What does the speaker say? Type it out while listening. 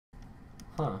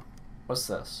Huh. What's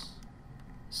this?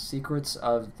 Secrets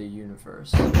of the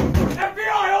universe.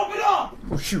 FBI, open up!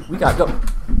 Oh shoot, we gotta go.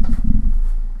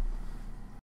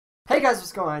 Hey guys,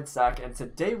 what's going on? It's Zach, and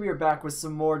today we are back with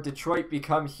some more Detroit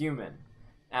Become Human.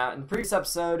 In the previous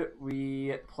episode,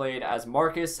 we played as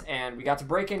Marcus, and we got to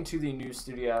break into the news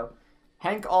studio.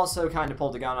 Hank also kind of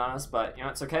pulled a gun on us, but you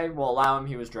know, it's okay. We'll allow him.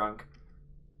 He was drunk.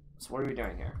 So what are we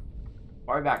doing here?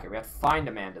 Why are we back here? We have to find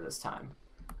Amanda this time.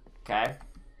 Okay.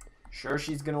 Sure,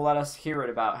 she's gonna let us hear it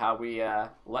about how we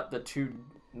let the two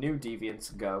new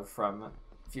deviants go from a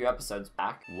few episodes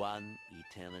back. One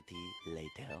eternity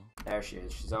later. There she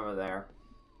is. She's over there.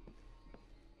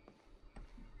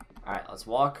 Alright, let's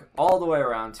walk all the way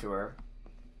around to her.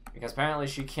 Because apparently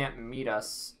she can't meet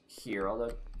us here.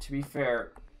 Although, to be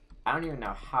fair, I don't even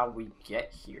know how we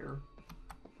get here.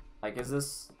 Like, is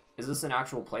this an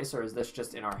actual place, or is this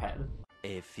just in our head?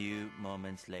 A few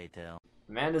moments later.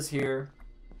 Amanda's here.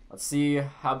 Let's see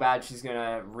how bad she's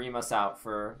gonna ream us out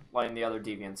for letting the other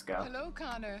deviants go. Hello,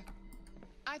 Connor.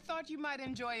 I thought you might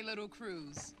enjoy a little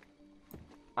cruise.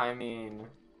 I mean,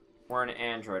 we're an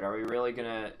android. Are we really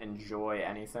gonna enjoy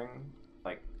anything?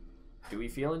 Like, do we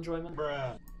feel enjoyment?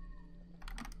 Bruh.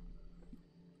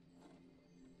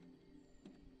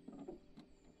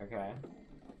 Okay.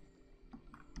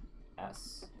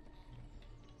 S.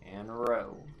 And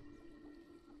row.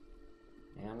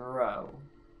 And row.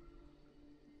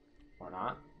 Or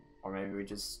not. Or maybe we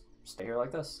just stay here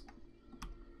like this.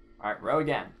 Alright, row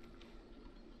again.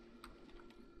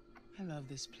 I love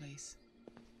this place.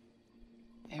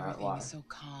 Alright, Everything why? is so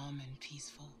calm and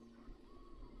peaceful.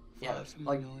 Yeah, Far from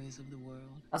like, the noise of the world.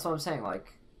 that's what I'm saying.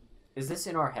 Like, is this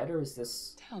in our head or is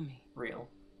this Tell me, real?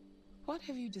 what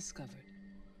have you discovered?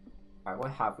 Alright, what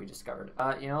have we discovered?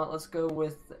 You know what? Let's go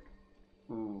with...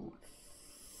 Ooh.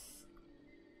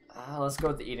 Let's go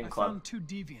with the Eden Club. I found 2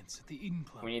 deviants at the Eden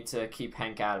Club. We need to keep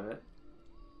Hank out of it.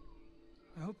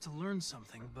 I hope to learn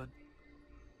something, but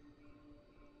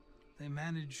they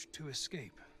managed to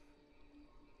escape.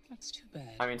 That's too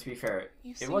bad. I mean, to be fair,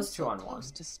 You it seem was so 2-on-1. close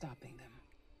to stopping them.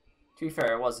 To be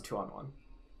fair, it was a 2-on-1.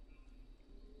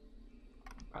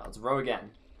 Alright, let's row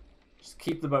again. Just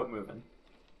keep the boat moving.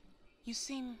 You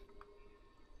seem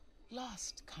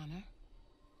lost, Connor.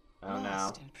 Oh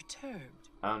Lost no. and perturbed.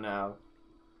 Oh no.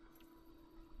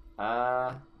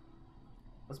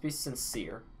 Let's be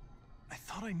sincere. I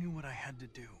thought I knew what I had to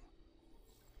do.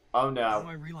 Oh Now no.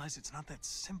 I realize it's not that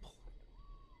simple.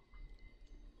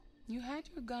 You had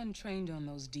your gun trained on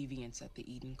those deviants at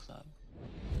the Eden Club.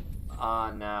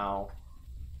 No.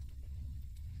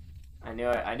 I knew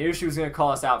it. I knew she was gonna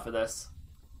call us out for this.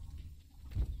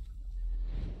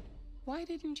 Why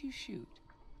didn't you shoot?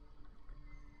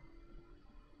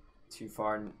 Too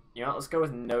far. You know what? Let's go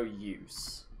with no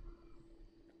use.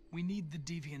 We need the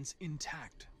deviants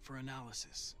intact for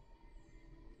analysis.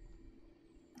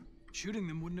 Shooting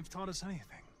them wouldn't have taught us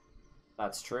anything.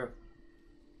 That's true.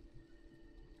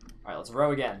 Alright, let's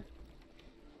row again.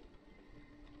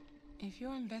 If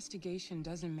your investigation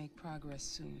doesn't make progress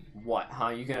soon, What, huh?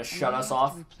 You gonna I shut may us have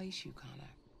off? to replace you, Connor.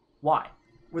 Why?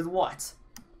 With what?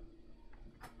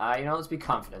 You know, let's be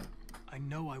confident. I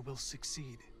know I will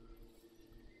succeed.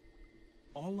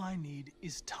 All I need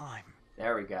is time.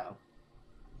 There we go.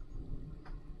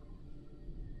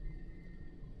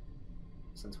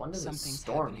 Since when does it Something's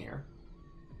storm happening. here?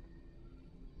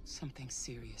 Something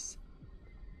serious.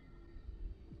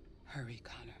 Hurry,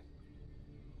 Connor.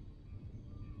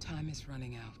 Time is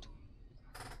running out.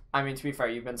 I mean, to be fair,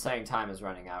 you've been saying time is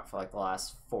running out for like the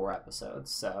last 4 episodes,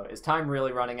 so is time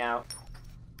really running out?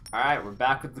 Alright, we're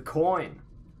back with the coin.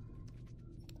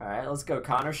 Alright, let's go,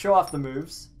 Connor. Show off the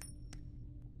moves.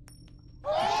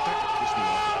 Oh,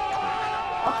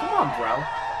 come on, bro.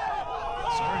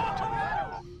 Sorry, Lieutenant.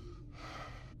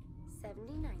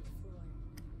 79th floor.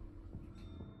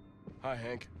 Hi,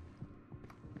 Hank.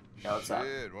 Yeah, what's up?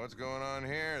 Shit, what's going on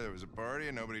here? There was a party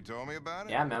and nobody told me about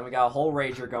it? Yeah, man, we got a whole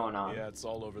rager going on. Yeah, it's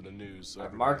all over the news. So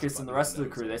Marcus and the rest of the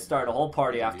crew, they started a whole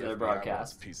party after their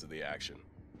broadcast. Piece of the action.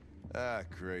 Ah,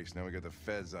 Christ, now we got the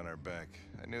feds on our back.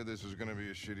 I knew this was gonna be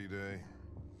a shitty day.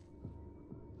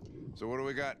 So what do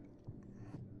we got?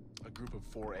 A group of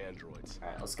 4 androids.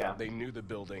 Alright, let's go. They knew the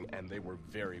building and they were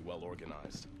very well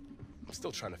organized. I'm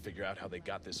still trying to figure out how they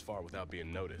got this far without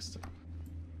being noticed.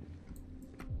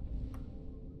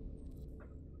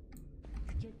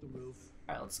 Check the roof.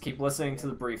 Alright, let's keep listening to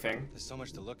the briefing. There's so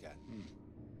much to look at. You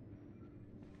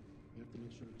have to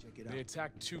make sure to check it out. They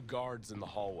attacked 2 guards in the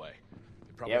hallway.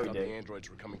 They probably Yeah, we thought did. the androids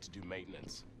were coming to do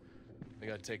maintenance. They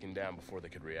got taken down before they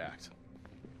could react.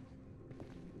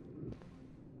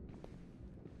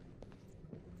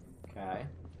 Okay.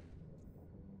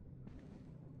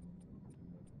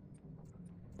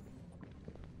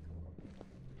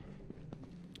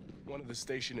 One of the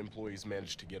station employees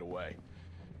managed to get away.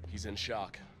 He's in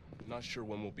shock. Not sure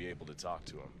when we'll be able to talk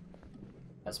to him.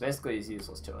 That's basically he's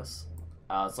useless to us.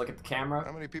 Let's look at the camera.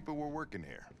 How many people were working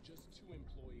here? Just 2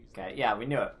 employees. Okay, yeah, we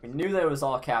knew it. We knew that it was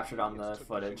all captured on the took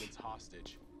footage. humans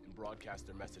hostage and broadcast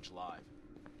their message live.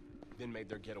 Then made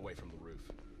their getaway from the roof.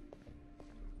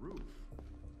 Roof.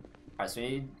 Alright, so we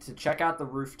need to check out the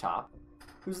rooftop.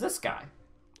 Who's this guy?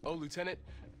 Oh, Lieutenant,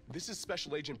 this is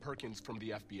Special Agent Perkins from the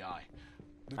FBI.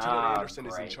 Lieutenant Anderson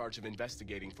is in great. charge of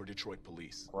investigating for Detroit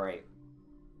police. Great.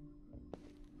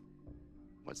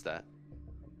 What's that?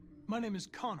 My name is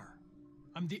Connor.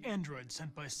 I'm the android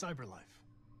sent by CyberLife.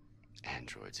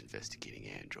 Androids investigating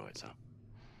androids, huh?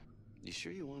 You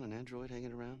sure you want an android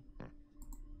hanging around? Yeah,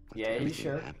 After you everything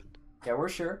sure? that happened, Yeah, we're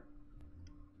sure.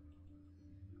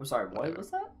 I'm sorry, what Whatever.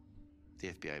 was that? the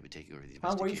FBI would take over the investigation.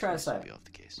 Huh, what are you trying to say? Be off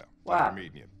the case. No. What Pleasure happened?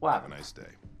 meeting you. What Have a happened? nice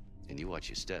day. And you watch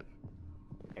your step.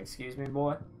 Excuse me,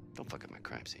 boy? Don't fuck up my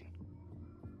crime scene.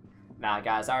 Nah,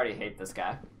 guys, I already hate this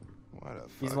guy. What a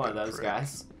He's one of fucking those prick.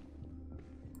 guys.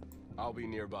 I'll be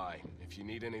nearby. If you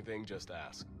need anything, just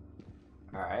ask.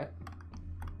 Alright.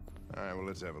 All right, well,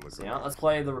 let's have a look So, around. let's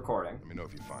play the recording. Let me know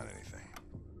if you find anything.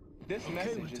 This Okay,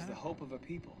 message is Lieutenant. the hope of a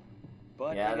people.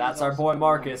 But Yeah, it is that's our also boy a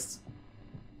Marcus. warning.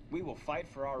 We will fight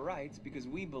for our rights because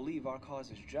we believe our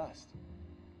cause is just.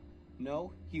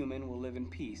 No human will live in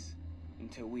peace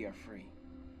until we are free.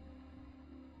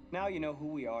 Now you know who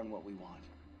we are and what we want.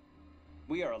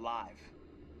 We are alive,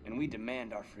 and we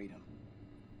demand our freedom.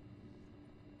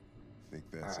 Think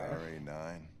that's All right.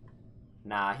 RA9?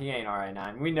 Nah, he ain't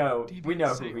RA9. We know who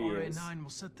Deviants say he is. RA9 will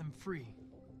set them free.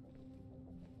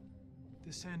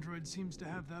 This android seems to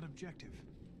have that objective.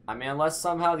 I mean, unless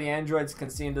somehow the androids can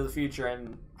see into the future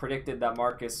and predicted that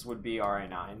Marcus would be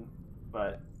RA9.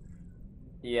 But,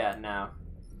 yeah, no.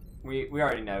 We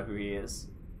already know who he is.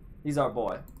 He's our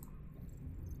boy.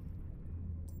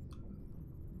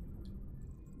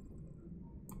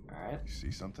 Alright, You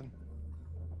see something?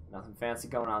 nothing fancy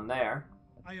going on there.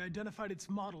 I identified its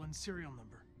model and serial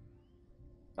number.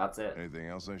 That's it. Anything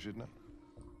else I should know?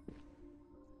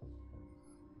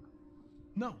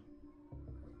 No.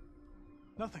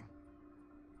 Nothing.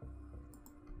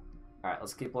 Alright,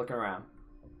 let's keep looking around.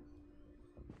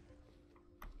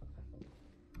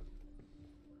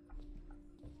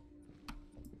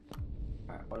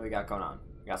 Alright, what do we got going on?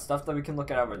 We got stuff that we can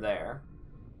look at over there.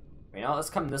 You know, let's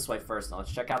come this way first and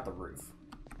let's check out the roof.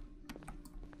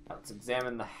 Let's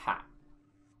examine the hat.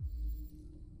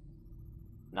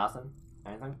 Nothing?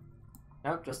 Anything?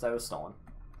 Nope, just that it was stolen.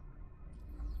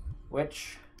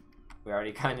 Which, we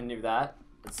already kind of knew that,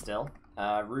 but still.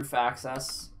 Roof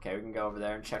access. Okay, we can go over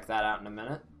there and check that out in a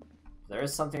minute. There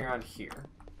is something around here.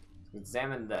 Let's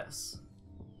examine this.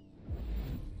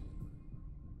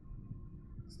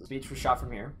 So the speech was shot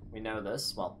from here. We know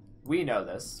this. Well, we know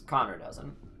this. Connor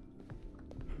doesn't.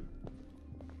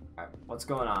 Alright, what's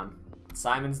going on?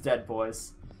 Simon's dead,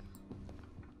 boys.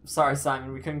 I'm sorry,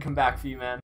 Simon. We couldn't come back for you,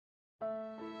 man.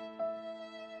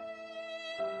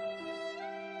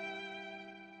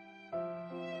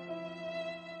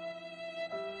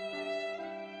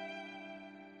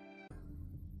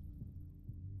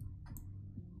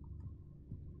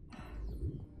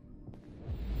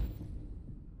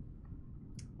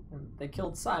 They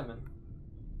killed Simon.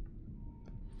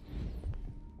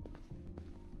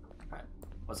 Alright,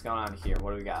 what's going on here?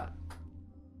 What do we got?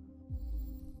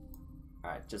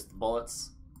 Alright, just the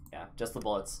bullets. Yeah, just the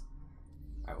bullets.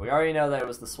 Alright, we already know that it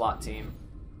was the SWAT team.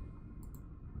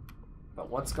 But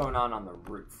what's going on the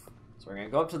roof? So we're going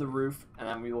to go up to the roof, and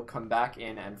then we will come back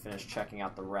in and finish checking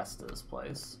out the rest of this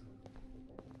place.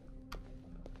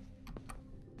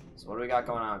 So what do we got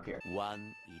going on up here?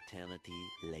 One eternity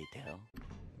later.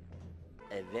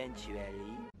 Eventually.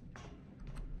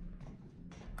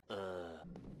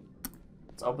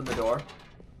 Let's open the door.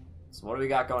 So what do we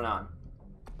got going on?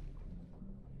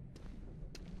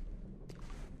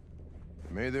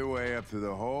 Made their way up through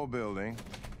the whole building,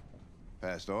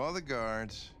 past all the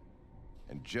guards,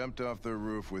 and jumped off the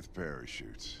roof with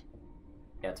parachutes.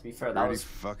 Yeah, to be fair, that Pretty was...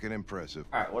 fucking impressive.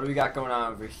 Alright, what do we got going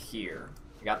on over here?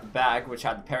 We got the bag, which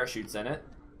had the parachutes in it.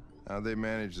 How'd they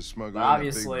manage to smuggle But in a big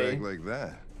obviously- bag like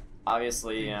that?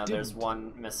 Obviously, you know, there's didn't.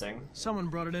 one missing. Someone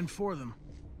brought it in for them.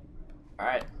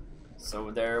 Alright,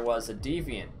 so there was a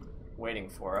deviant waiting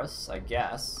for us, I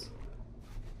guess.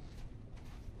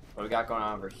 What do we got going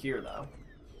on over here, though?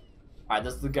 Alright,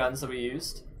 this is the guns that we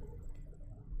used.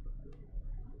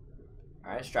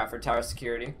 Alright, Stratford Tower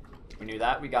security. We knew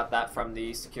that. We got that from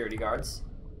the security guards.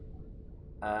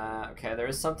 Okay, there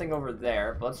is something over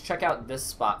there, but let's check out this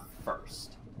spot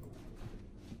first.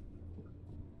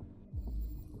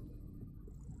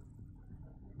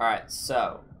 Alright,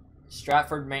 so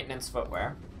Stratford maintenance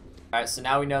footwear. Alright, so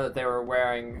now we know that they were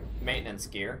wearing maintenance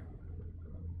gear.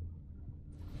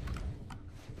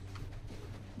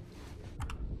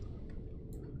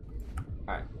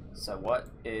 Alright, so what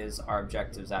is our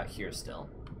objectives out here still?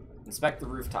 Inspect the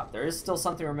rooftop. There is still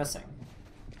something we're missing.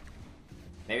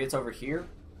 Maybe it's over here?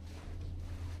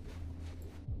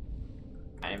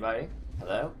 Anybody?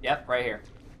 Hello? Yep, right here.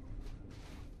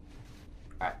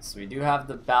 Alright, so we do have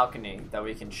the balcony that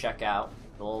we can check out.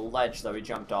 The little ledge that we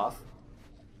jumped off.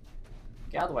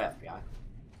 Get out of the way, FBI.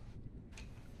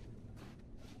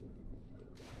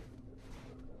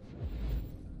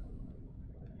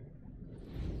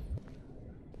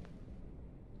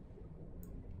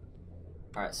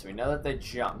 Alright, so we know that they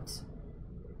jumped.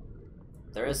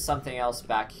 There is something else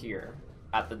back here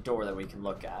at the door that we can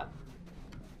look at.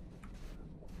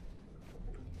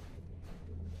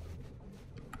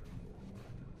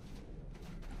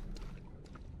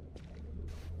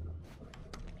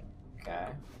 Okay.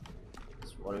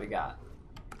 So what do we got?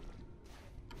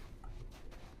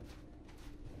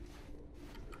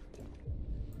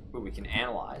 Ooh, we can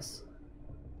analyze.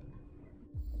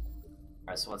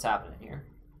 Alright, so what's happening here?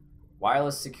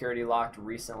 Wireless security locked,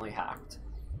 recently hacked.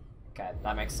 Okay,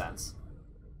 that makes sense.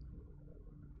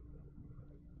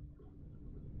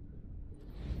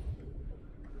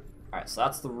 Alright, so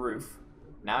that's the roof.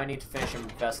 Now I need to finish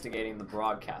investigating the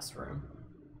broadcast room.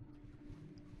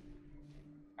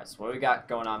 Alright, so what do we got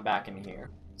going on back in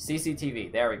here?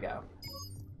 CCTV, there we go.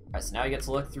 Alright, so now you get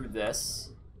to look through this.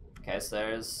 Okay, so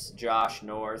there's Josh,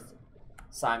 North,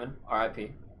 Simon,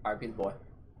 R.I.P. R.I.P. the boy.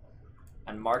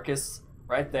 And Marcus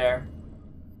right there.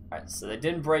 Alright, so they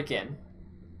didn't break in.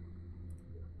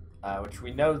 Which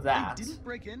we know that. They didn't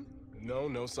break in?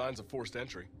 No signs of forced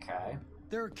entry. Okay.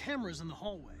 There are cameras in the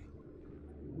hallway.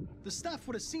 The staff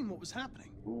would have seen what was happening.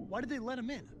 Why did they let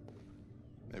him in?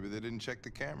 Maybe they didn't check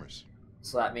the cameras.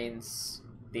 So that means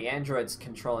the androids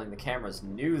controlling the cameras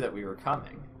knew that we were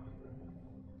coming.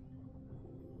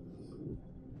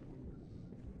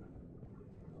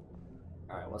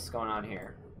 Alright, what's going on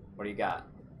here? What do you got?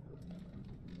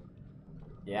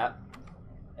 Yep.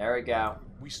 There we go.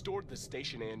 We stored the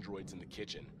station androids in the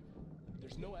kitchen.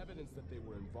 There's no evidence that they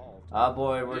were involved. Oh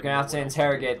boy, we're gonna have to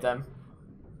interrogate them.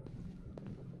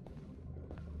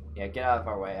 Yeah, get out of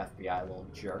our way, FBI, little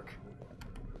jerk.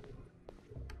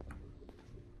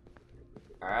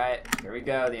 Alright, here we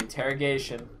go, the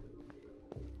interrogation.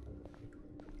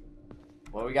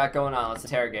 What we got going on? Let's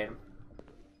interrogate him.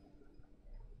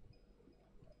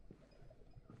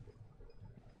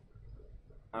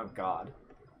 Oh god.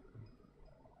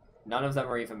 None of them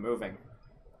are even moving.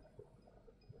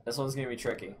 This one's gonna be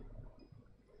tricky.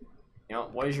 You know,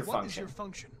 what is your function? What is your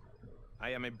function?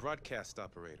 I am a broadcast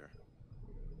operator.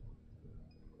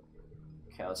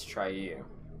 Okay, let's try you.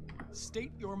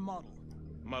 State your model.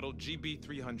 Model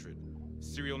GB300.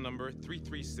 Serial number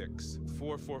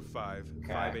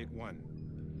 336-445-581.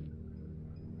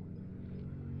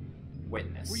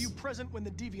 Witness. Were you present when the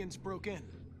deviants broke in?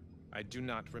 I do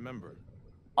not remember.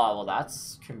 Oh, well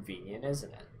that's convenient,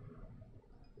 isn't it?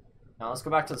 Now let's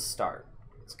go back to the start.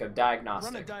 Let's go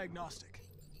diagnostic. Run a diagnostic.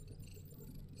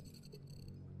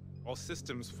 All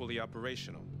systems fully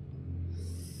operational.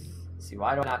 See,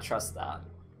 why do I not trust that?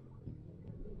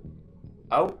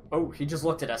 Oh, he just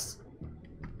looked at us.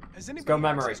 Has anybody go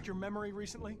memory. accessed your memory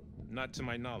recently? Not to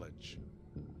my knowledge.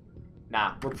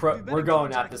 Nah, we're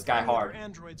going at this guy hard.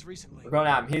 Androids recently. We're going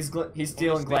at him. He's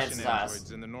stealing glances at us.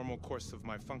 Androids in the normal course of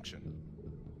my function.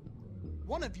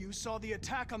 One of you saw the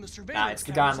attack on the surveillance it's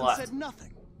the guy on the cameras left. and said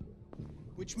nothing.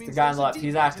 Which means The guy on there's the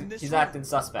a left. deviant in this He's room. acting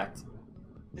suspect.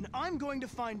 And I'm going to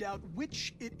find out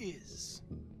which it is.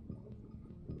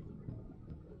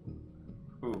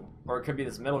 Ooh, or it could be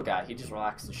this middle guy. He just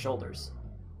relaxed his shoulders.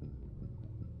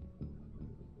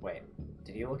 Wait,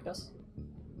 did he look at us?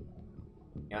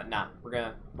 You know, nah. We're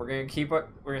gonna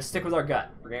stick with our gut.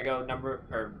 We're gonna go We're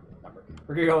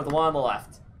gonna go with the one on the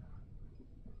left.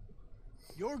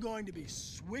 You're going to be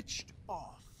switched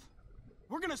off.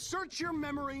 We're gonna search your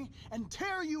memory and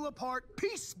tear you apart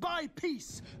piece by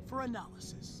piece for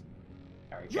analysis.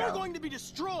 There we go. You're going to be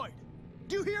destroyed.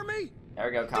 Do you hear me? There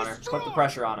we go, Connor. Destroy! Put the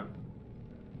pressure on him.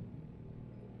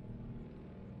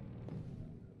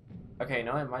 Okay,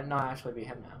 no, it might not actually be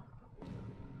him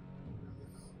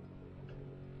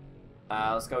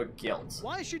now. Let's go with guilt.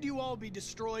 Why should you all be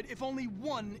destroyed if only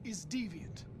one is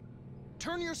deviant?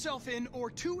 Turn yourself in, or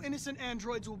 2 innocent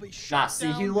androids will be shot Nah, see,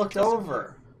 down he looked because of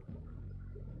over.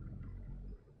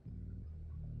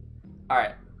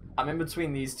 Alright, I'm in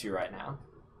between these two right now.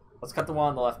 Let's cut the one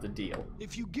on the left the deal. you.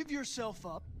 If you give yourself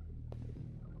up,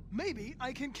 Maybe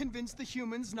I can convince the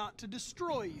humans not to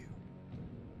destroy you.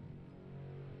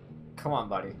 Come on,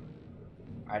 buddy.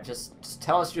 Alright, just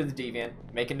tell us you're the deviant.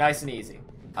 Make it nice and easy.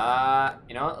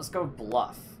 You know what? Let's go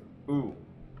bluff. Ooh.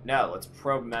 No, let's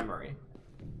probe memory.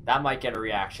 That might get a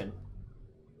reaction.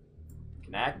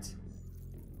 Connect.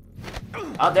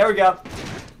 Oh, there we go.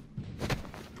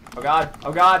 Oh god.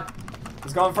 Oh god.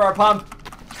 He's going for our pump.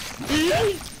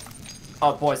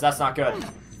 Oh, boys, that's not good.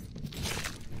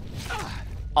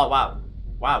 Oh, wow.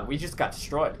 Wow, we just got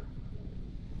destroyed.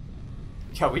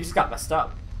 Yo, we just got messed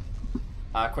up.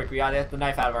 Quick, we gotta get the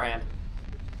knife out of our hand.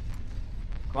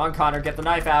 Come on, Connor, get the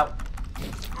knife out.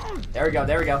 There we go,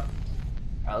 there we go.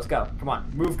 Alright, let's go. Come on,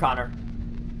 move, Connor.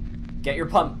 Get your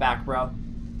pump back, bro.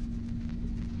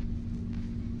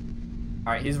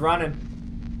 Alright, he's running.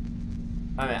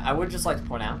 I would just like to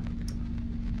point out,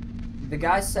 the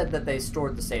guy said that they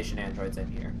stored the station androids in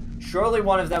here. Surely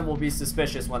one of them will be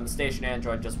suspicious when the station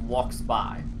android just walks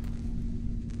by.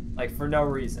 Like, for no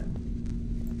reason.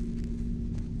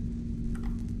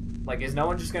 Like, is no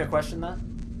one just gonna question that?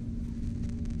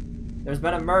 There's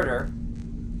been a murder.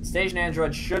 The station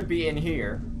android should be in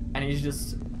here, and he's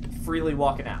just freely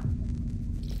walking out.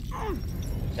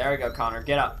 There we go, Connor.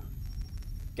 Get up.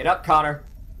 Get up, Connor.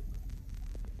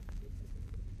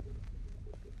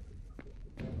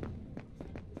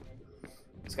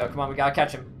 Let's go. Come on, we gotta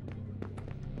catch him.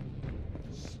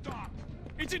 Stop!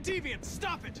 It's a deviant!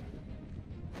 Stop it!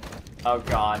 Oh,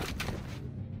 God.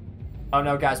 Oh,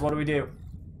 no, guys. What do we do?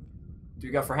 Do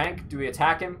we go for Hank? Do we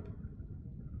attack him?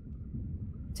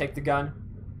 Take the gun.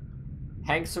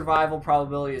 Hank's survival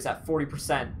probability is at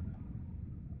 40%.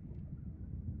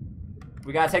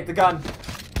 We gotta take the gun.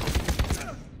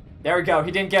 There we go.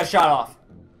 He didn't get shot off.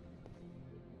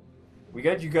 We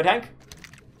good? You good, Hank?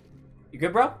 You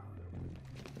good, bro?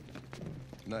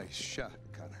 Nice shot,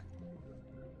 Connor.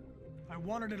 I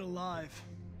wanted it alive.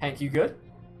 Hank, you good?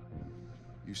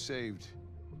 You saved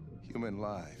human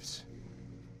lives.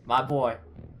 My boy.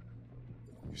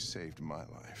 You saved my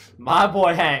life. My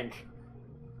boy, Hank.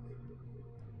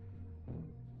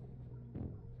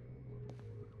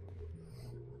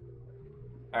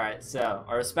 Alright, so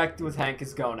our respect with Hank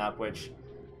is going up, which,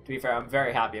 to be fair, I'm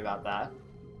very happy about that.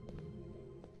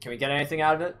 Can we get anything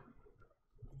out of it?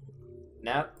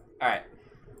 No? Alright.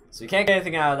 So we can't get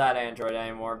anything out of that android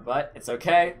anymore, but it's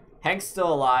okay. Hank's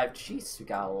still alive. Jeez, we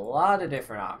got a lot of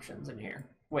different options in here.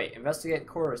 Wait, investigate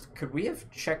corridors. Could we have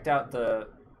checked out the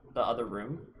other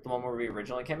room? The one where we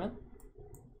originally came in?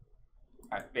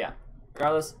 Alright, yeah.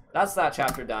 Regardless, that's that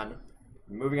chapter done.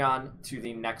 Moving on to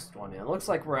the next one. It looks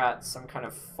like we're at some kind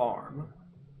of farm.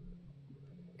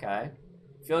 Okay.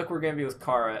 I feel like we're going to be with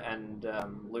Kara and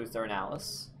Luther and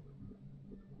Alice.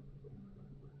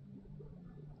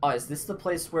 Oh, is this the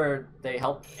place where they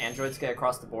help androids get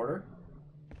across the border?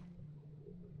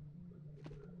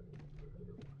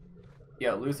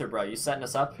 Yo, Luther, bro, you setting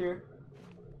us up here?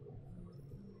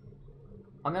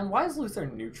 I mean, why is Luther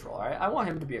neutral? I want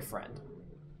him to be a friend.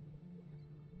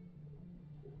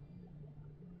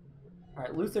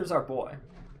 Alright, Luther's our boy.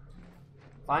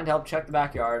 Find help, check the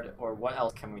backyard, or what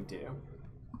else can we do?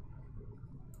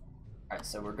 Alright,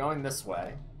 so we're going this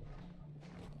way.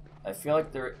 I feel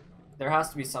like there has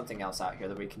to be something else out here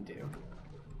that we can do.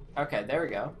 Okay, there we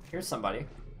go. Here's somebody.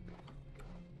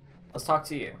 Let's talk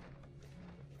to you.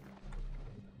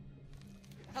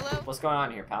 Hello? What's going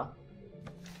on here, pal?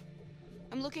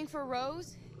 I'm looking for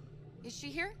Rose. Is she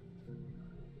here?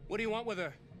 What do you want with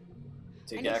her?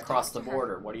 To I get need to across the talk to her.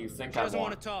 border, what do you think She I doesn't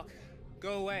want? want to talk.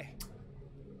 Go away.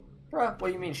 Bruh, what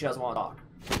do you mean she doesn't want to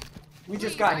talk? We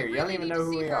just Please, got I here. You don't really even need know to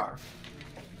who see we her. are.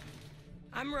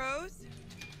 I'm Rose.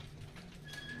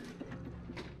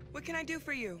 What can I do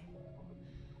for you?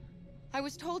 I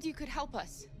was told you could help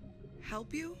us.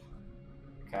 Help you?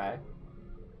 Okay.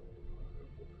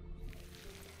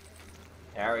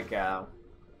 There we go.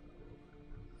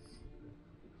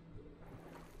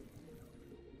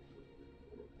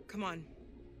 Come on.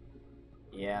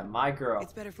 Yeah, my girl.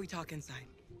 It's better if we talk inside.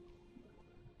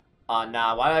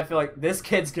 Nah, why do I feel like this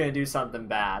kid's gonna do something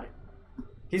bad?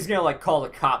 He's gonna, like, call the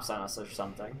cops on us or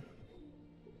something.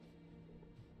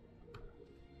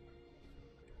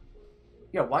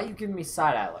 Yo, why you giving me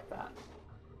side-eye like that?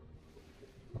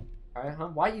 Alright, huh?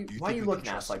 Why you looking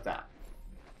at us like that?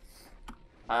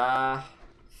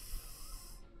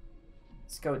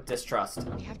 Let's go with distrust.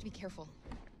 We have to be careful.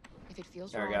 If it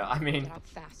feels There we wrong, go. I mean- get out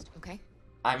fast, okay?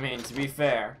 I mean, to be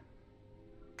fair,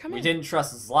 Come we in. didn't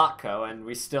trust Zlatko, and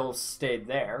we still stayed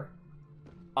there.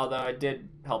 Although it did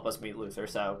help us meet Luther,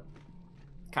 so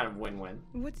kind of win-win.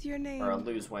 What's your name? Or a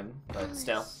lose-win, but Alice.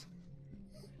 still.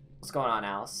 What's going on,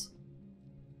 Alice?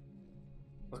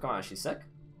 What's going on? Is she sick?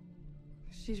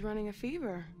 She's running a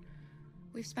fever.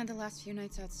 We've spent the last few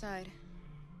nights outside.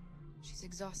 She's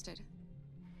exhausted.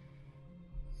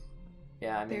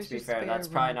 Yeah, I mean, There's to be your fair, spare that's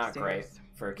room probably not great upstairs.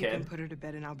 for a You can kid. put her to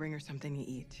bed and I'll bring her something to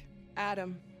eat.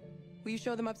 Adam, will you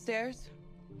show them upstairs?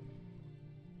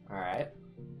 Alright.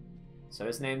 So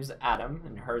his name's Adam,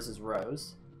 and hers is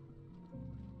Rose.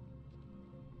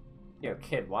 Yo,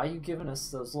 kid, why are you giving us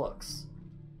those looks?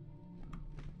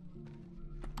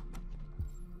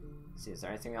 Let's see, is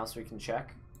there anything else we can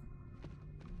check?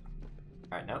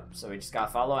 Alright, nope. So we just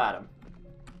gotta follow Adam.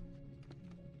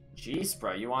 Jeez,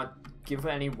 bro, you want to give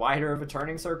any wider of a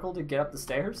turning circle to get up the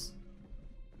stairs?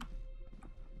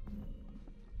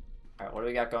 Alright, what do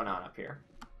we got going on up here?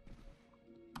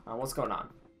 What's going on?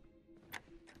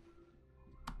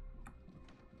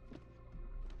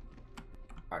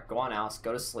 Alright, go on, Alice.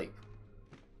 Go to sleep.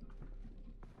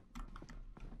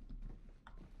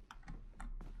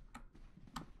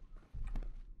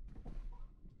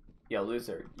 Yo,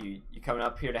 Luther, you coming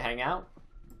up here to hang out?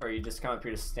 Or you just coming up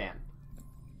here to stand?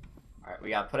 Alright, we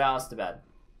gotta put Alice to bed.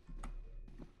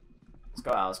 Let's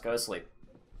go, Alice. Go to sleep.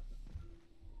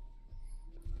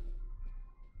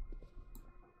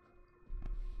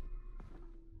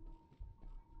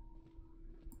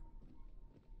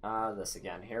 This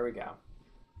again. Here we go.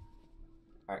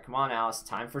 Alright, come on, Alice.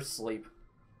 Time for sleep.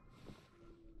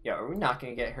 Yo, are we not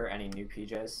gonna get her any new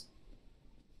PJs?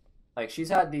 Like, she's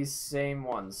had these same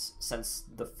ones since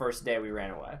the first day we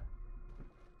ran away.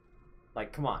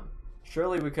 Like, come on.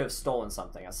 Surely we could have stolen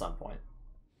something at some point.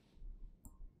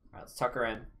 Alright, let's tuck her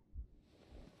in.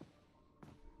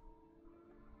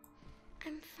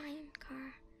 I'm fine, Car.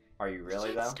 Are you really,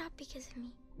 You though? can't stop because of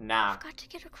me. Nah. I've got to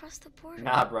get across the border.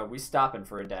 Nah, bro. We stopping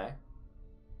for a day.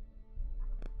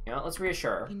 You know, let's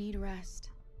reassure her. You need rest.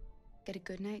 Get a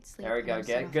good night's sleep. There we and go. you'll set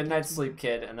Get off good again night's tomorrow. sleep,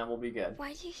 kid, and then we'll be good.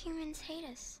 Why do humans hate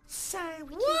us? Say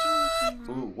We what? can't do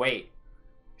anything wrong. Ooh, wait.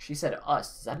 She said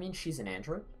us. Does that mean she's an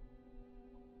android?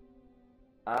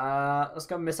 Let's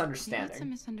go Maybe misunderstanding. it's a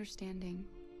misunderstanding.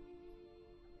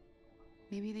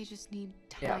 Maybe they just need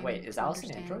time Yeah, wait, is to Alice an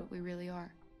understand android? what we really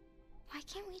are. Why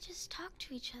can't we just talk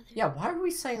to each other? Yeah, why are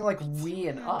we saying, like, It's we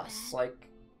and not us? bad. Like,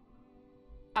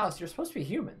 Alice, you're supposed to be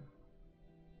human.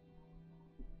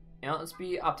 You know, let's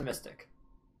be optimistic.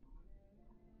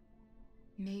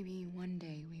 Maybe one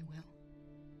day we will.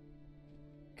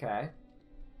 Okay.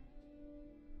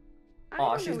 I Aw,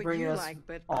 don't she's know what bringing you us- like,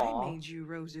 but Aw. I made you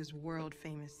Rose's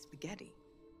world-famous spaghetti.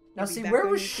 Now, You'll be see, back where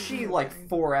on was your feet she, in no like, time.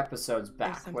 4 episodes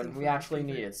back something when we for her actually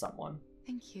fever. needed someone?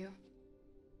 Thank you.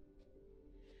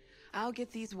 I'll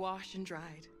get these washed and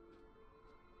dried.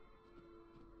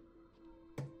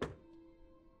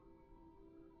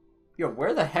 Yo,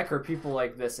 where the heck are people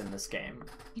like this in this game?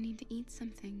 You need to eat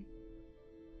something.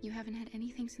 You haven't had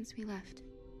anything since we left.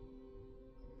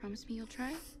 Promise me you'll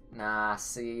try? Nah,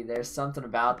 see, there's something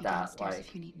about Be that, downstairs like...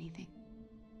 if you need anything.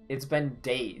 It's been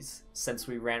days since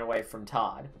we ran away from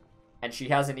Todd, and she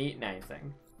hasn't eaten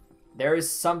anything. There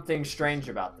is something strange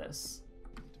about this.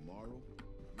 Tomorrow,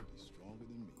 you'll be stronger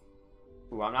than me.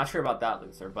 Ooh, I'm not sure about that,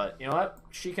 Luther, but you know what?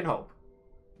 She can hope.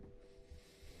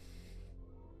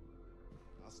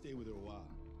 I'll stay with her a while.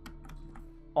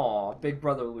 Aw, big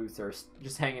brother Luther,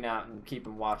 just hanging out and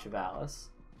keeping watch of Alice.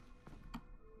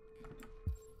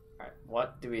 Alright,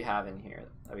 what do we have in here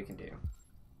that we can do?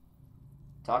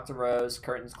 Talk to Rose,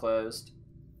 curtains closed.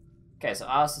 Okay, so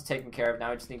Alice is taken care of,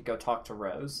 now we just need to go talk to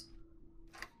Rose.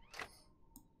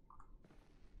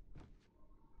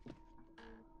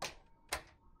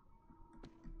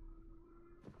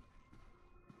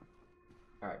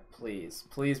 Alright, please.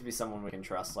 Please be someone we can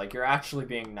trust. Like, you're actually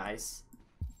being nice.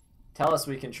 Tell us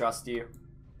we can trust you.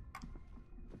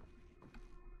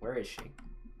 Where is she?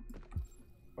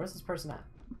 Where's this person at?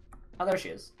 Oh, there she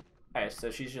is. Alright, so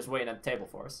she's just waiting at the table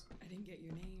for us. I didn't get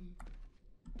your name.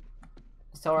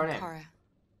 Let's tell her her name. Kara.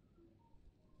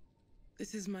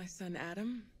 This is my son,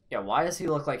 Adam. Yeah, why does he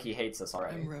look like he hates us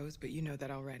already? I'm Rose, but you know that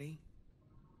already.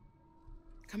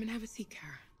 Come and have a seat,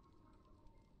 Kara.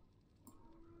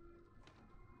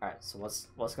 Alright, so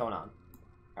what's going on?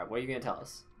 Alright, what are you gonna tell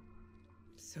us?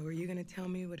 So are you gonna tell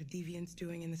me what a deviant's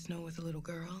doing in the snow with a little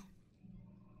girl?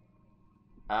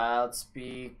 Let's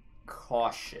be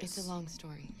cautious. It's a long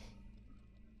story.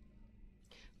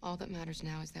 All that matters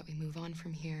now is that we move on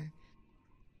from here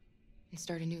and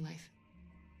start a new life.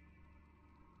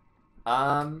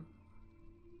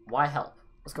 Why help?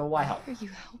 Let's go, why help? Why are you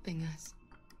helping us?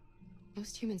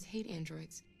 Most humans hate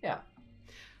androids. Yeah.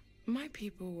 My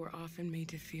people were often made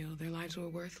to feel their lives were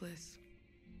worthless.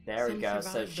 There we Some go. So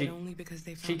survived, she but only because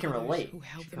they she found can others relate. who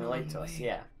helped She can them relate along to the us. way.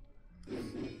 Yeah.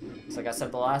 It's like I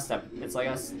said the last it's like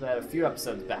I said a few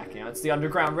episodes back. You know, it's the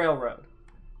Underground Railroad.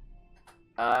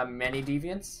 Many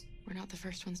deviants? We're not the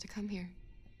first ones to come here.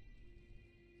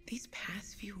 These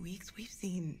past few weeks, we've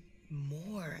seen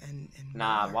more and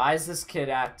Nah, more. why is this kid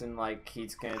acting like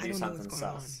he's gonna do I don't know something what's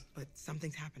going sus? on, but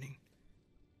something's happening.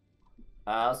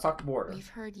 Let's talk border. We've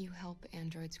heard you help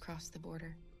androids cross the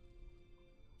border.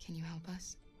 Can you help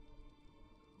us?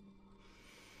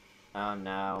 Oh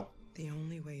no. The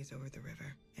only way is over the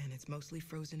river, and it's mostly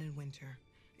frozen in winter.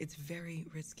 It's very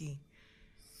risky.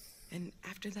 And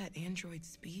after that android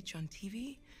speech on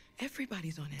TV,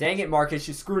 everybody's on edge. Dang it, Marcus,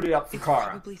 you screwed it up for It's Kara.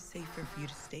 probably safer for you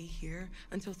to stay here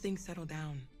until things settle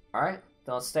down. Alright,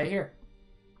 then let's stay here.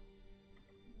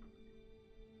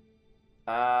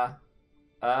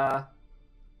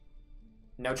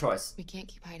 No choice. We can't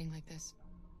keep hiding like this.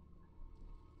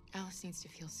 Alice needs to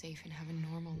feel safe and have a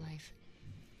normal life.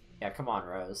 Yeah, come on,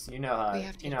 Rose. You know how We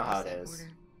have to you get know how across it that is.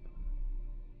 border.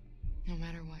 No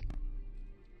matter what.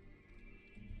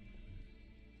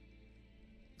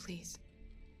 Please.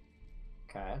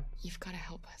 Okay. You've got to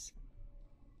help us.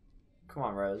 Come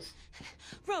on, Rose.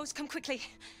 Rose, come quickly.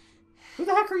 Who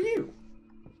the heck are you?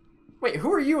 Wait,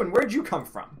 who are you and where'd you come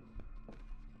from?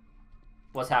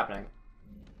 What's happening?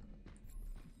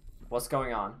 What's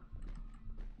going on?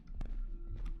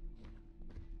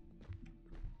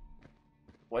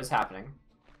 What is happening?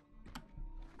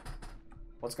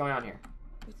 What's going on here?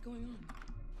 What's going on?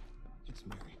 It's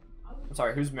Mary. I'm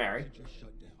sorry, who's Mary? Just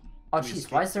shut down. Oh We jeez,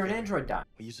 escaped why is there an together. android dying?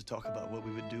 We used to talk about what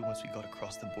we would do once we got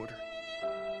across the border.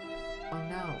 Oh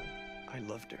no. I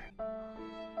loved her.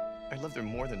 I loved her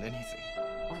more than anything.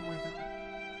 Oh my god.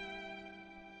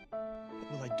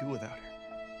 What will I do without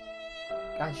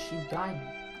her? Guys, she died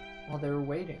while they were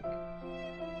waiting.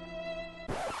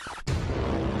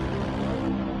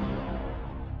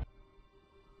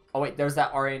 Oh wait, there's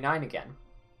that RA9 again.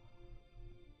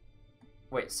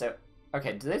 Wait, so...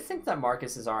 Okay, do they think that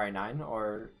Marcus is RA9,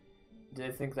 or do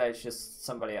they think that it's just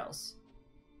somebody else?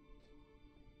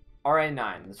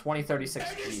 RA9, the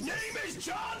 2036 Jesus. is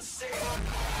John Cena!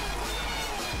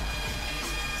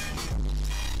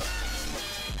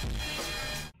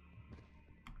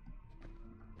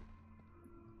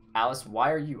 Alice,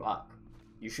 why are you up?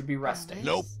 You should be resting. Alice?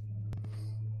 Nope.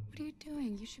 What are you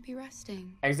doing? You should be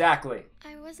resting. Exactly.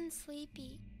 I wasn't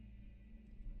sleepy.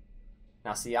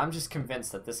 Now see, I'm just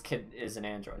convinced that this kid is an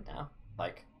android now.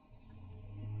 Like,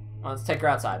 well, let's take her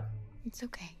outside. It's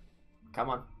okay. Come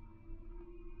on.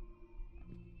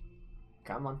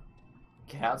 Come on.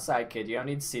 Get outside, kid. You don't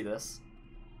need to see this.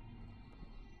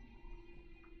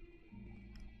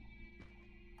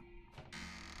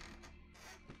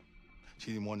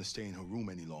 She didn't want to stay in her room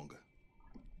any longer.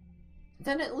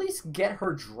 Then at least get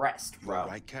her dressed, You bro. all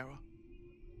right, Kara?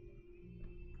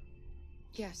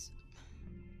 Yes.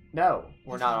 No,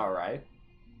 we're not alright.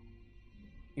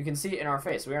 You can see it in our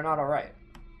face. We are not alright.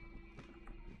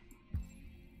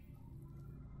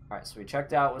 Alright, so we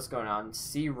checked out what's going on.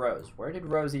 See Rose. Where did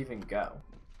Rose even go?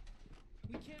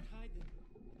 We can't hide them.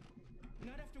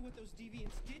 Not after what those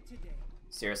deviants did today.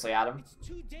 Seriously, Adam? It's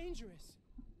too dangerous.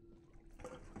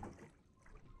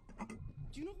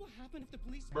 Do you know what happened if the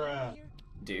police found me here?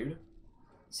 Dude?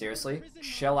 Seriously?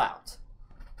 Chill out.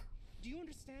 Do you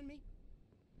understand me?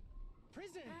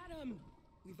 Prison. Adam,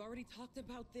 We've already talked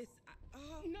about this.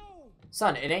 no.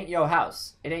 Son, it ain't yo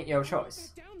house. It ain't yo choice.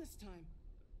 Back down this time.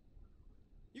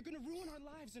 You're gonna ruin our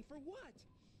lives, and for what?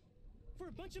 For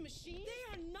a bunch of machines?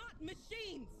 They are not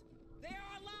machines. They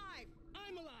are alive.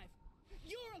 I'm alive.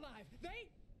 You're alive.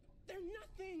 They're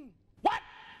nothing. What?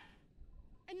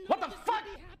 And none What of the this fuck?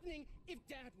 would be happening if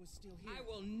Dad was still here. I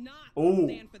will not Ooh.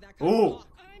 stand for that kind Ooh. of talk.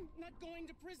 I'm not going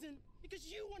to prison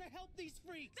because you want to help these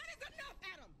freaks. That is enough,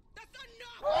 Adam. That's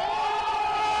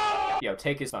enough. Yo,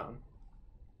 take his phone.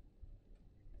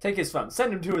 Take his phone.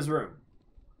 Send him to his room.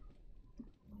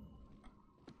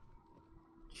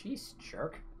 Jeez,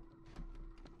 jerk.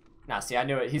 Nah, see, I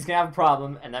knew it. He's gonna have a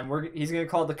problem, and then he's gonna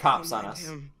call the cops on us.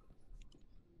 Him.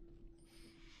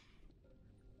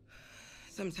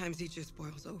 Sometimes he just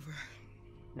boils over.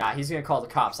 Nah, he's gonna call the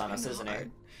cops on us, isn't he?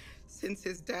 Since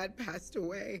his dad passed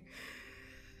away.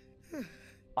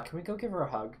 Oh, can we go give her a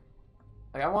hug?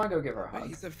 Like, I want to go give her a But hug.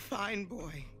 he's a fine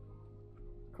boy.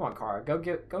 Come on, Kara. Go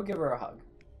give her a hug.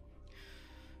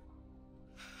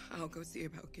 I'll go see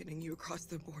about getting you across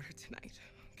the border tonight,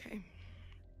 okay?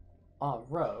 Oh,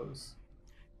 Rose.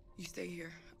 You stay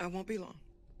here. I won't be long.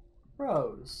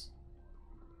 Rose.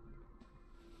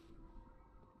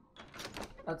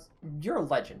 You're a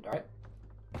legend, alright?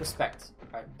 Respect.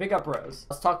 Alright, big up Rose.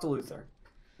 Let's talk to Luther.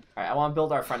 Alright, I want to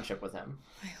build our friendship with him.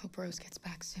 I hope Rose gets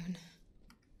back soon.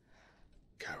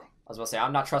 Kara, I was about to say,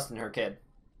 I'm not trusting her kid.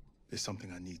 there's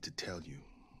something I need to tell you.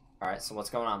 Alright, so what's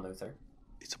going on, Luther?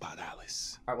 It's about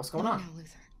Alice. Alright, what's going No, on? no,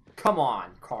 Luther. Come on,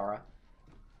 Kara.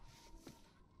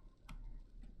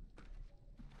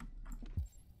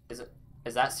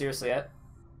 Is that seriously it?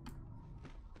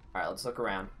 Alright, let's look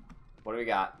around. What do we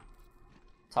got?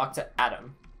 Talk to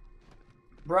Adam.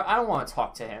 Bro, I don't want to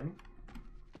talk to him.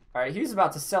 Alright, he's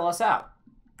about to sell us out.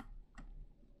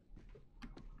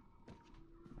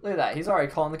 Look at that, he's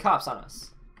already calling the cops on us.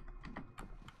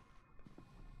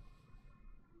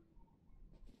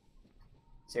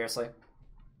 Seriously?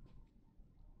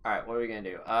 Alright, what are we gonna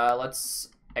do? Let's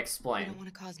explain. We don't want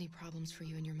to cause any problems for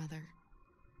you and your mother.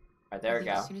 Alright, there we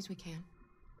go. As soon as we can.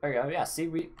 There we go. Yeah, see,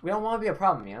 we don't want to be a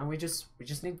problem, you know? We just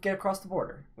need to get across the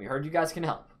border. We heard you guys can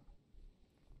help.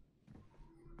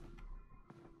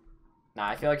 Nah,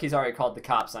 I feel like he's already called the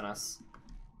cops on us.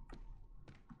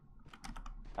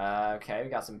 Okay, we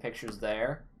got some pictures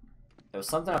there. There was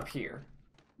something up here.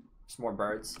 Just more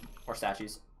birds. More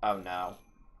statues. Oh, no.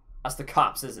 That's the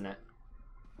cops, isn't it?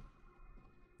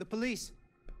 The police.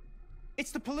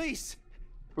 It's the police.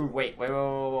 Ooh, wait.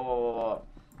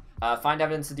 Find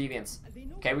evidence of deviance.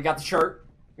 Okay, we got the shirt.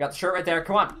 We got the shirt right there.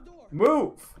 Come on.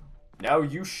 Move. No,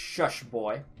 you shush,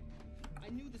 boy. I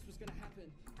knew this was gonna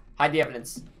happen. Hide the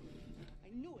evidence. I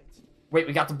knew it. Wait,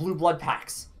 we got the blue blood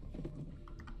packs.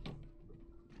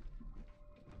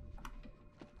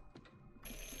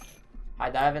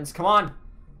 Hide that evidence. Come on.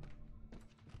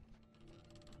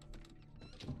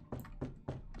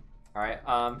 Alright,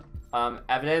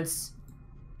 evidence.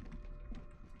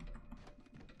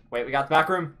 Wait, we got the back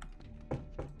room.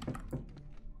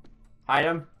 Hide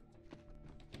him.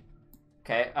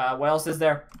 Okay, what else is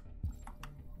there?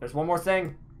 There's one more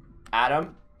thing.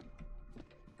 Adam.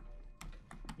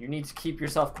 You need to keep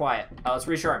yourself quiet. Let's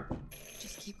reassure him.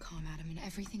 Just keep calm, Adam, and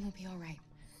everything will be alright.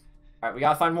 Alright, we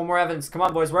gotta find one more evidence. Come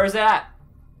on, boys. Where is it at?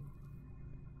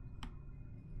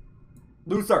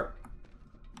 Luther.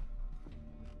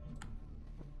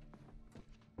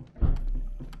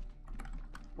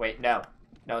 Wait, no.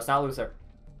 No, it's not Luther.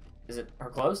 Is it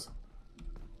her clothes?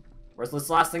 Where's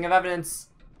this last thing of evidence?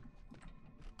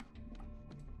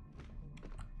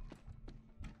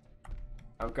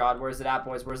 Oh god, where's it at,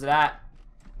 boys? Where's it at?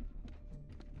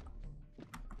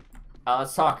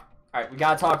 Let's talk. Alright, we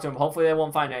gotta talk to them. Hopefully they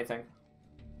won't find anything.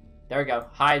 There we go.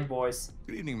 Hide, boys.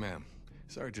 Good evening, ma'am.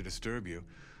 Sorry to disturb you.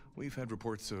 We've had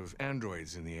reports of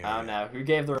androids in the area. Oh no, who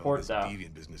gave the report though?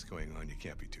 Deviant business going on, you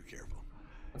can't be too careful.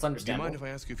 That's understandable. Do you mind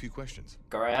if I ask you a few questions?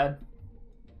 Go right ahead.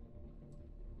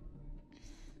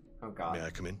 Oh god. May I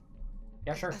come in?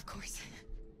 Yeah, sure. Of course.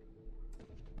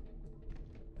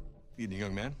 Evening,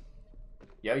 young man.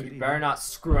 Yo, you better not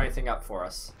screw anything up for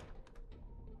us.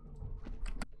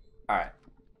 Alright.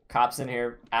 Cops in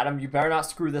here. Adam, you better not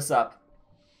screw this up.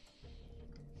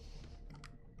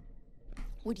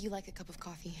 Would you like a cup of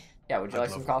coffee? Yeah, would you like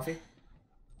some coffee?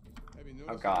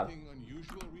 Oh god.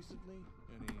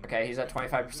 Okay, he's at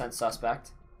 25%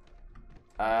 suspect.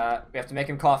 We have to make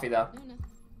him coffee though. No.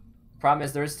 Problem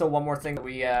is there is still one more thing that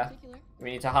we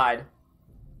need to hide.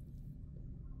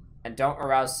 And don't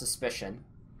arouse suspicion.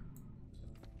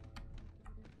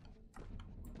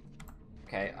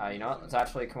 Okay, you know what? Let's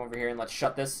actually come over here and let's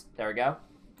shut this. There we go.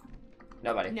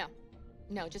 Nobody.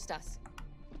 No, just us.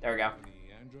 There we go.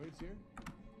 Any androids here?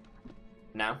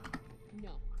 No.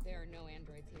 No, there are no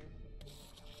androids here.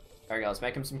 There we go. Let's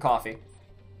make him some coffee.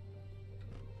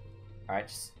 Alright,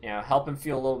 just, you know, help him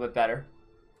feel a little bit better.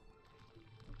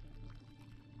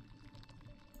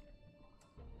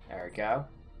 There we go.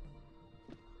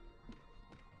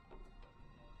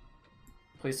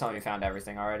 Please tell me you found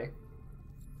everything already.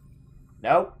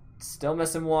 Nope. Still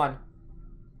missing one.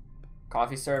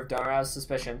 Coffee served, don't arouse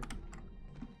suspicion.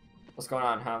 What's going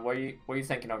on, huh? What are you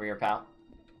thinking over here, pal?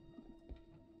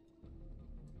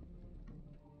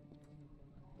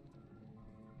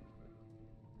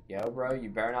 Yo, bro, you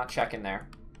better not check in there.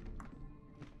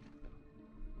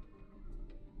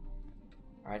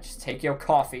 Alright, just take your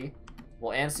coffee.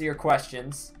 We'll answer your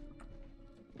questions.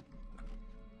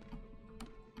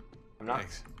 I'm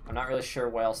not really sure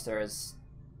what else there is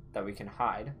that we can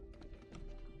hide.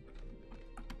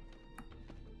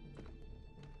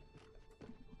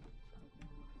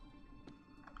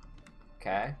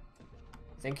 Okay.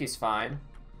 I think he's fine.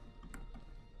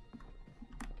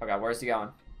 Oh god, where's he going?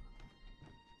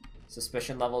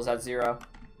 Suspicion level's at 0.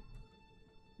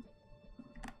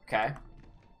 Okay.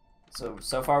 So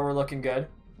far we're looking good.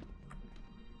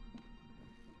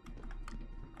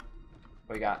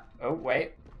 What we got? Oh,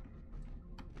 wait.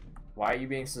 Why are you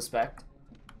being suspect?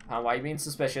 Why are you being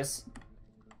suspicious?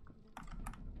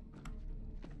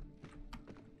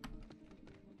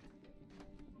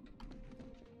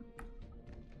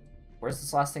 Where's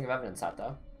this last thing of evidence at,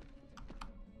 though?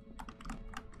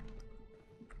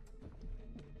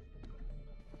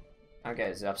 Okay,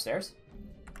 is it upstairs?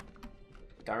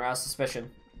 Don't arouse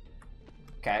suspicion.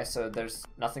 Okay, so there's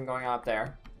nothing going on up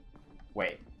there.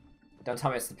 Wait. Don't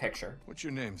tell me it's the picture. What's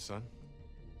your name, son?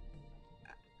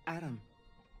 Adam.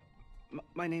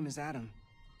 My name is Adam.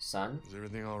 Son? Is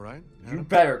everything all right? You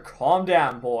better calm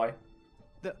down, boy.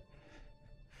 The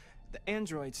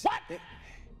androids. What?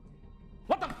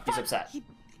 What the fuck? He's upset.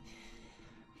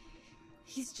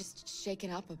 He's just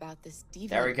shaken up about this deviant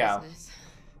There we go. business.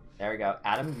 There we go.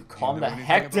 Adam, you calm know the anything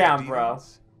heck about down, bro.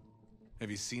 deviants?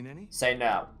 Have you seen any? Say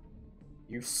no.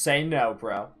 You say no,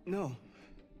 bro. No.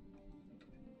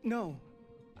 No.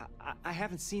 I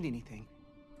haven't seen anything.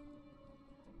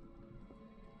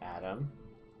 Adam.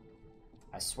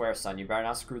 I swear, son, you better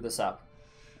not screw this up.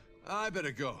 I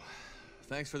better go.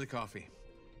 Thanks for the coffee.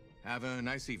 Have a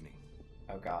nice evening.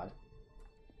 Oh, God.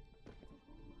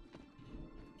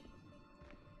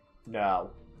 No.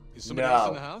 Is somebody else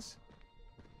in the house?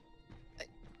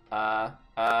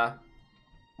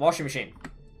 Washing machine.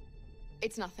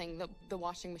 It's nothing. The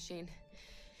washing machine.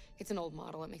 It's an old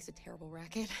model. It makes a terrible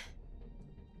racket.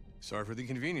 Sorry for the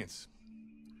inconvenience.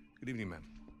 Good evening, ma'am.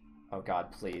 Oh,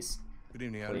 God, please. Good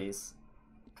evening, Adam. Please.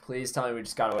 Please tell me we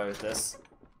just got away with this.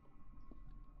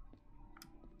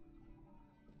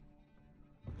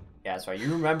 Yeah, that's right.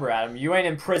 You remember, Adam. You ain't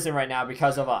in prison right now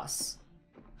because of us.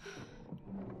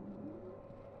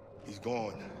 He's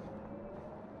gone.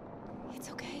 It's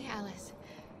okay, Alice.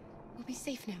 We'll be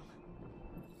safe now.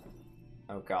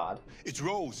 Oh, God. It's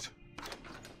Rose.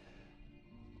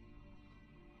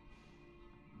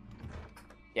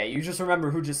 Yeah, you just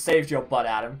remember who just saved your butt,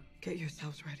 Adam. Get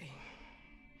yourselves ready.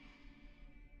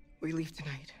 We leave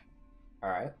tonight.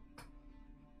 Alright.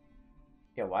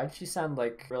 Yeah, why did she sound,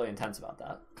 like, really intense about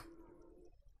that?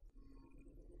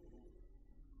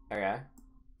 Okay.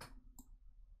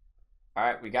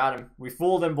 Alright, we got him. We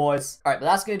fooled him, boys. Alright, but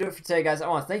that's going to do it for today, guys. I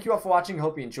want to thank you all for watching.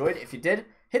 Hope you enjoyed. If you did,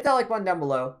 hit that like button down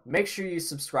below. Make sure you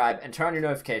subscribe and turn on your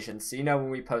notifications so you know when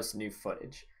we post new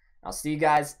footage. I'll see you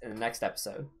guys in the next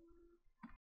episode.